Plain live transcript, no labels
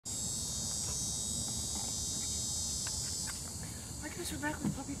guys, we're back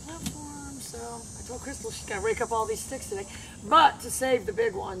with Puppy Platform. So I told Crystal she's gonna rake up all these sticks today, but to save the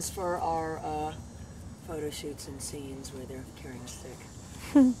big ones for our photo shoots and scenes where they're carrying a stick.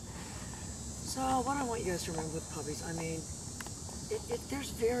 So what I want you guys to remember with puppies, I mean,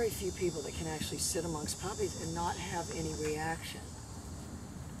 there's very few people that can actually sit amongst puppies and not have any reaction.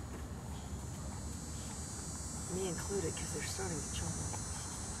 Me included, because they're starting to jump.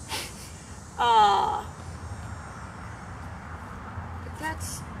 But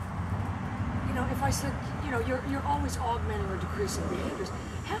that's, you know, if I said, you know, you're always augmenting or decreasing behaviors,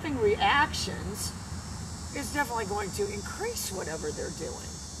 having reactions is definitely going to increase whatever they're doing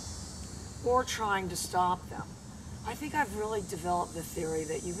or trying to stop them. I think I've really developed the theory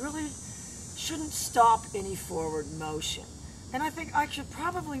that you really shouldn't stop any forward motion. And I think I should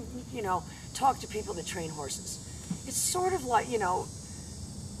probably, you know, talk to people that train horses. It's sort of like, you know,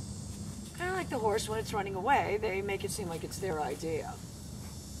 kind of like the horse when it's running away, they make it seem like it's their idea.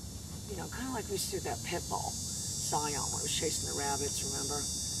 You know, kind of like we used to do that pit bull, Scion, when it was chasing the rabbits, remember?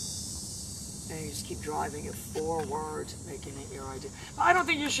 And you just keep driving it forward, making it your idea. But I don't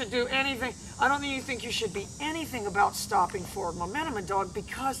think you should do anything. I don't think you should be anything about stopping forward momentum in dog,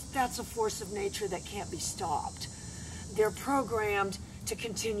 because that's a force of nature that can't be stopped. They're programmed to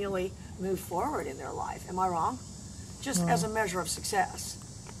continually move forward in their life. Am I wrong? Just as a measure of success.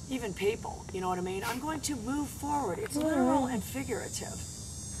 Even people, you know what I mean? I'm going to move forward. It's literal and figurative.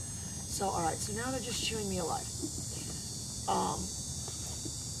 So, all right, so now they're just chewing me alive.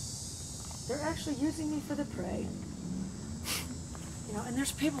 They're actually using me for the prey. You know, and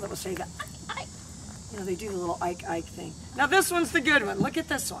there's people that will say that, you know, they do the little Ike thing. Now this one's the good one. Look at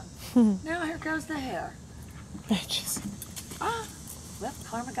this one. Now here goes the hair. Well,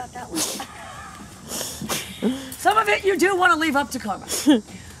 Karma got that one. Some of it you do want to leave up to Karma.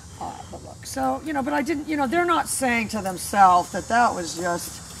 But look, so, you know, but I didn't, you know, they're not saying to themselves that that was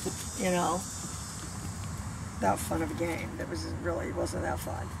just, you know, that fun of a game. That was really, wasn't that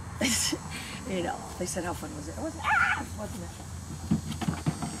fun. You know, they said, how fun was it? It wasn't that fun.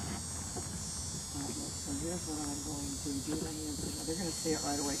 So here's what I'm going to do. They're going to see it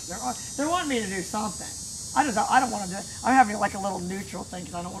right away, because they're wanting me to do something. I don't want them to. I'm having like a little neutral thing,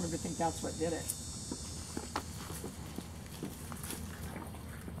 because I don't want them to think that's what did it.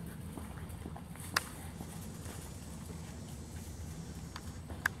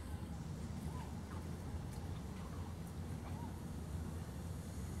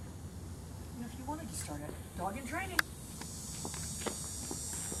 If you wanted to start a dog in training.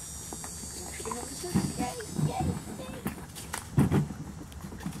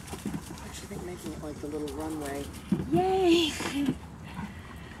 Making it like the little runway. Yay!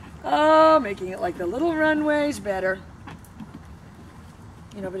 Oh, making it like the little runway's better.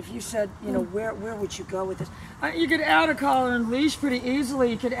 You know, but if you said, you know, where would you go with this? You could add a collar and leash pretty easily.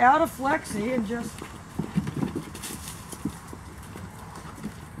 You could add a flexi and just...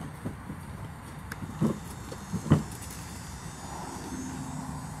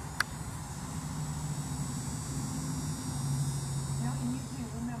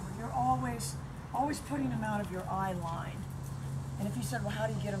 always putting them out of your eye line. And if you said, well, how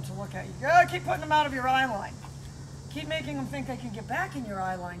do you get them to look at you? Go, keep putting them out of your eye line. Keep making them think they can get back in your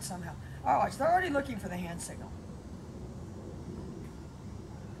eye line somehow. All right, so they're already looking for the hand signal.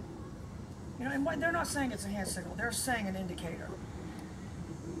 You know, and they're not saying it's a hand signal. They're saying an indicator.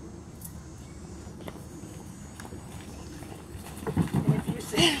 And if you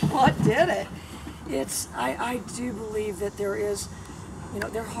say, what did it? It's, I do believe that there is, you know,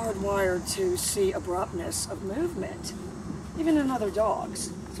 they're hardwired to see abruptness of movement, even in other dogs.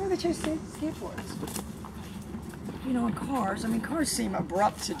 That's why they chase skateboards. You know, in cars, I mean, cars seem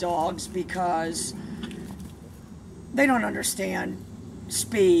abrupt to dogs because they don't understand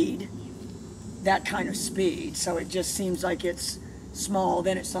speed, that kind of speed. So it just seems like it's small,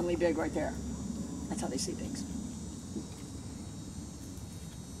 then it's suddenly big right there. That's how they see things.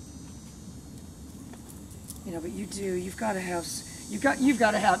 You know, but you've got to have... You've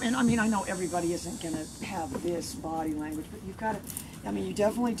got to have, and I mean, I know everybody isn't going to have this body language, but you've got to, I mean, you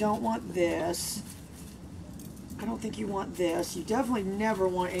definitely don't want this. I don't think you want this. You definitely never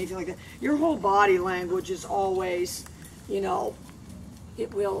want anything like that. Your whole body language is always, you know,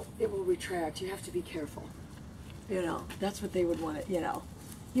 it will retract. You have to be careful. You know, that's what they would want it, you know.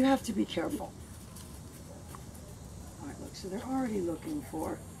 You have to be careful. All right, look, so they're already looking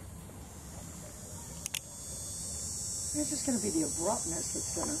for... It's just going to be the abruptness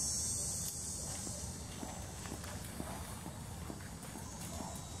that's going to...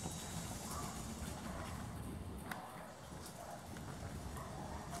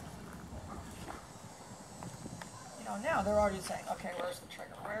 You Oh, now they're already saying, okay, where's the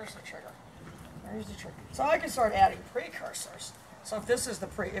trigger? Where's the trigger? Where's the trigger? So I can start adding precursors. So if this is the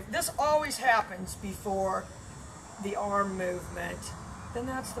if this always happens before the arm movement, then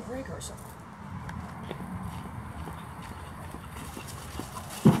that's the precursor.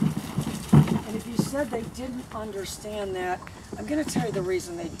 And if you said they didn't understand that, I'm going to tell you the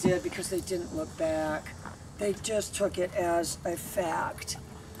reason they did, because they didn't look back. They just took it as a fact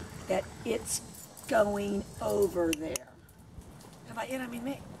that it's going over there. I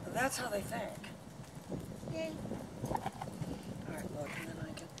mean, that's how they think. Yay. All right, look,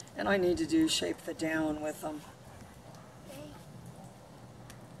 and I need to do shape the down with them.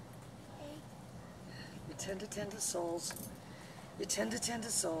 You tend to tend to souls. You tend to tend to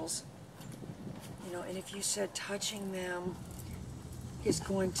souls. You know, and if you said touching them is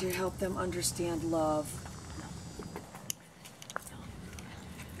going to help them understand love.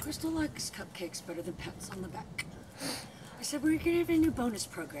 Crystal likes cupcakes better than pats on the back. I said, we're going to have a new bonus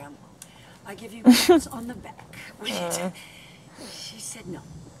program. I give you pats on the back. She said no.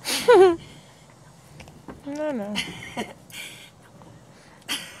 No.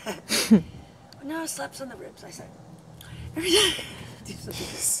 No, slaps on the ribs, I said.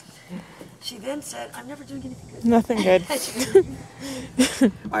 She then said, I'm never doing anything good. Nothing good. All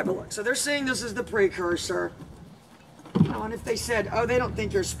right, but look, so they're saying this is the precursor. You know, and if they said, oh, they don't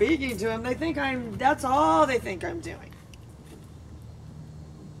think you're speaking to them, they think that's all they think I'm doing.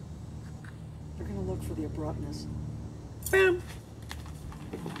 They're going to look for the abruptness. Bam!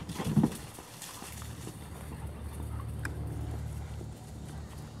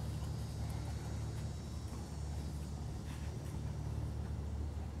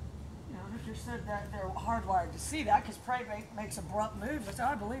 Said that they're hardwired to see that because prey makes abrupt moves. I said,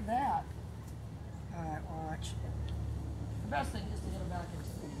 I believe that. All right, watch. The best thing is to get them back into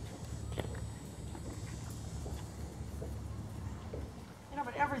the neutral. You know,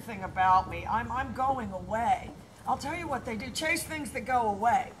 but everything about me, I'm going away. I'll tell you what they do. Chase things that go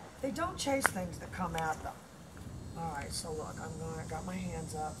away. They don't chase things that come at them. All right, so look, I got my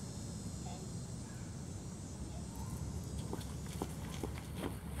hands up.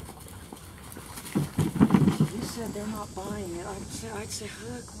 Said they're not buying it. I'd say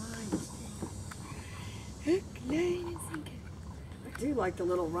hook, line, hook, line, and sinker. I do like the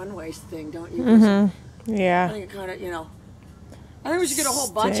little runways thing, don't you? Mm-hmm. Yeah. I think it kind of, you know. I think we should get a whole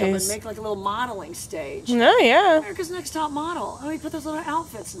bunch of them and make like a little modeling stage. No, yeah. America's Next Top Model. I mean, put those little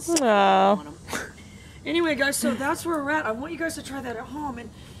outfits and stuff on them. Anyway, guys, so that's where we're at. I want you guys to try that at home, and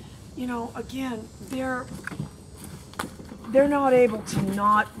you know, again, they're not able to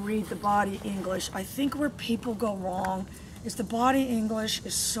not read the body English. I think where people go wrong is the body English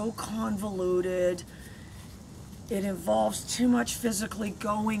is so convoluted. It involves too much physically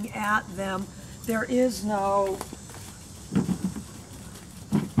going at them. There is no...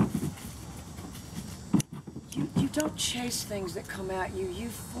 You don't chase things that come at you. You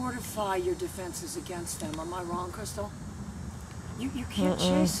fortify your defenses against them. Am I wrong, Crystal? You can't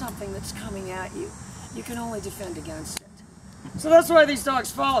chase something that's coming at you. You can only defend against it. So that's why these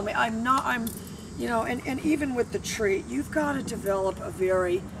dogs follow me. You know, and even with the treat, you've got to develop a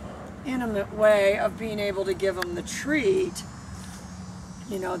very intimate way of being able to give them the treat,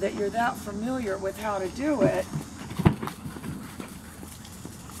 you know, that you're that familiar with how to do it.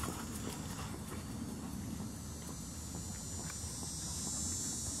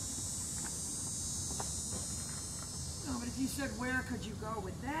 No, but if you said, where could you go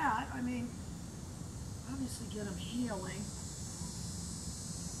with that? I mean, obviously get them healing.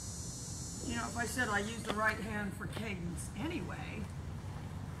 You know, if I said I use the right hand for cadence anyway,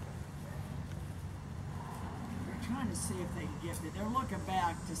 they're trying to see if they can get it. They're looking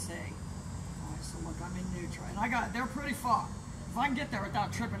back to see. All right, so look, I'm in neutral. And they're pretty far. If I can get there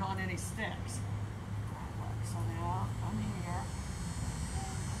without tripping on any sticks. Look, so now I'm here.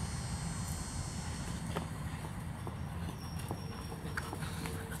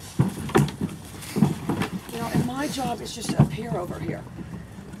 You know, and my job is just to appear over here.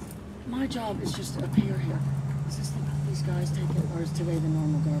 My job is just to appear here. Is this these guys take it, or is today the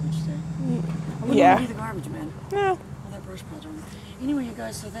normal garbage day? I wouldn't want to be the garbage man. No. All that brush piles on. Anyway, you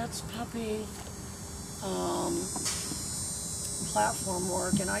guys, so that's puppy platform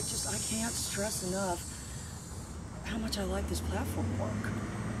work, and I can't stress enough how much I like this platform work,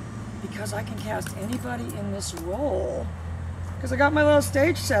 because I can cast anybody in this role, because I got my little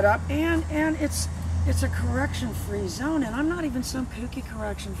stage set up, and it's a correction-free zone, and I'm not even some kooky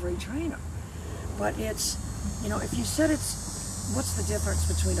correction-free trainer. But it's, you know, if you said what's the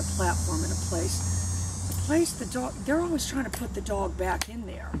difference between a platform and a place? A place, the dog, they're always trying to put the dog back in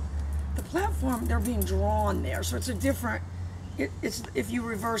there. the platform, they're being drawn there, so it's a different. It's if you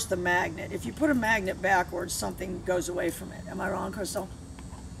reverse the magnet. If you put a magnet backwards, something goes away from it. Am I wrong, Crystal?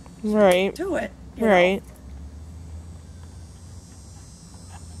 Right. To it. Right.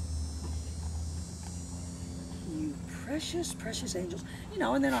 You precious, precious angels. You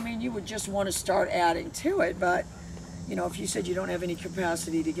know, and then, I mean, you would just want to start adding to it, but, you know, if you said you don't have any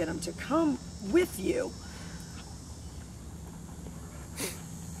capacity to get them to come with you,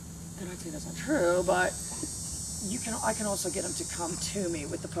 then I'd say that's not true, but I can also get them to come to me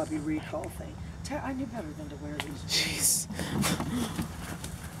with the puppy recall thing. I knew better than to wear these. Jeez.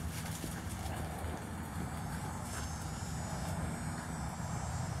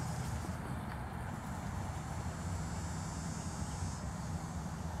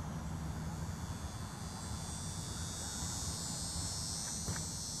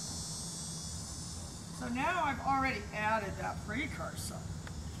 So now I've already added that precursor.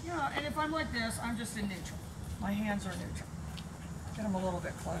 Yeah, and if I'm like this, I'm just in neutral. My hands are neutral. Get them a little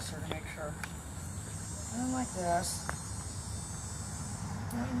bit closer to make sure. And I'm like this.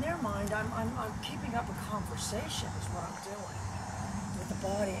 Now in their mind, I'm keeping up a conversation is what I'm doing with the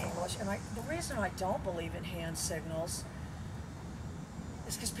body English. And the reason I don't believe in hand signals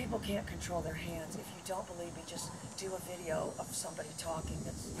is because people can't control their hands. If you don't believe me, just do a video of somebody talking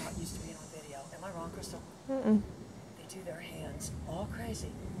that's not used to being on video. Am I wrong, Crystal? Mm-mm. They do their hands all crazy.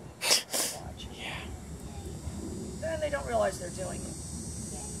 Watch. Yeah. Then they don't realize they're doing it.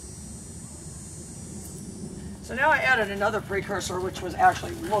 So now I added another precursor, which was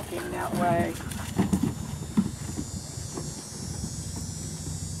actually looking that way.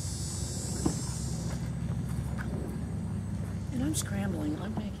 And I'm scrambling.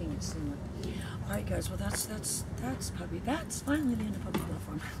 I'm making it seem like. All right, guys. Well, that's puppy. That's finally the end of puppy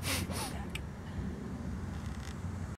platform.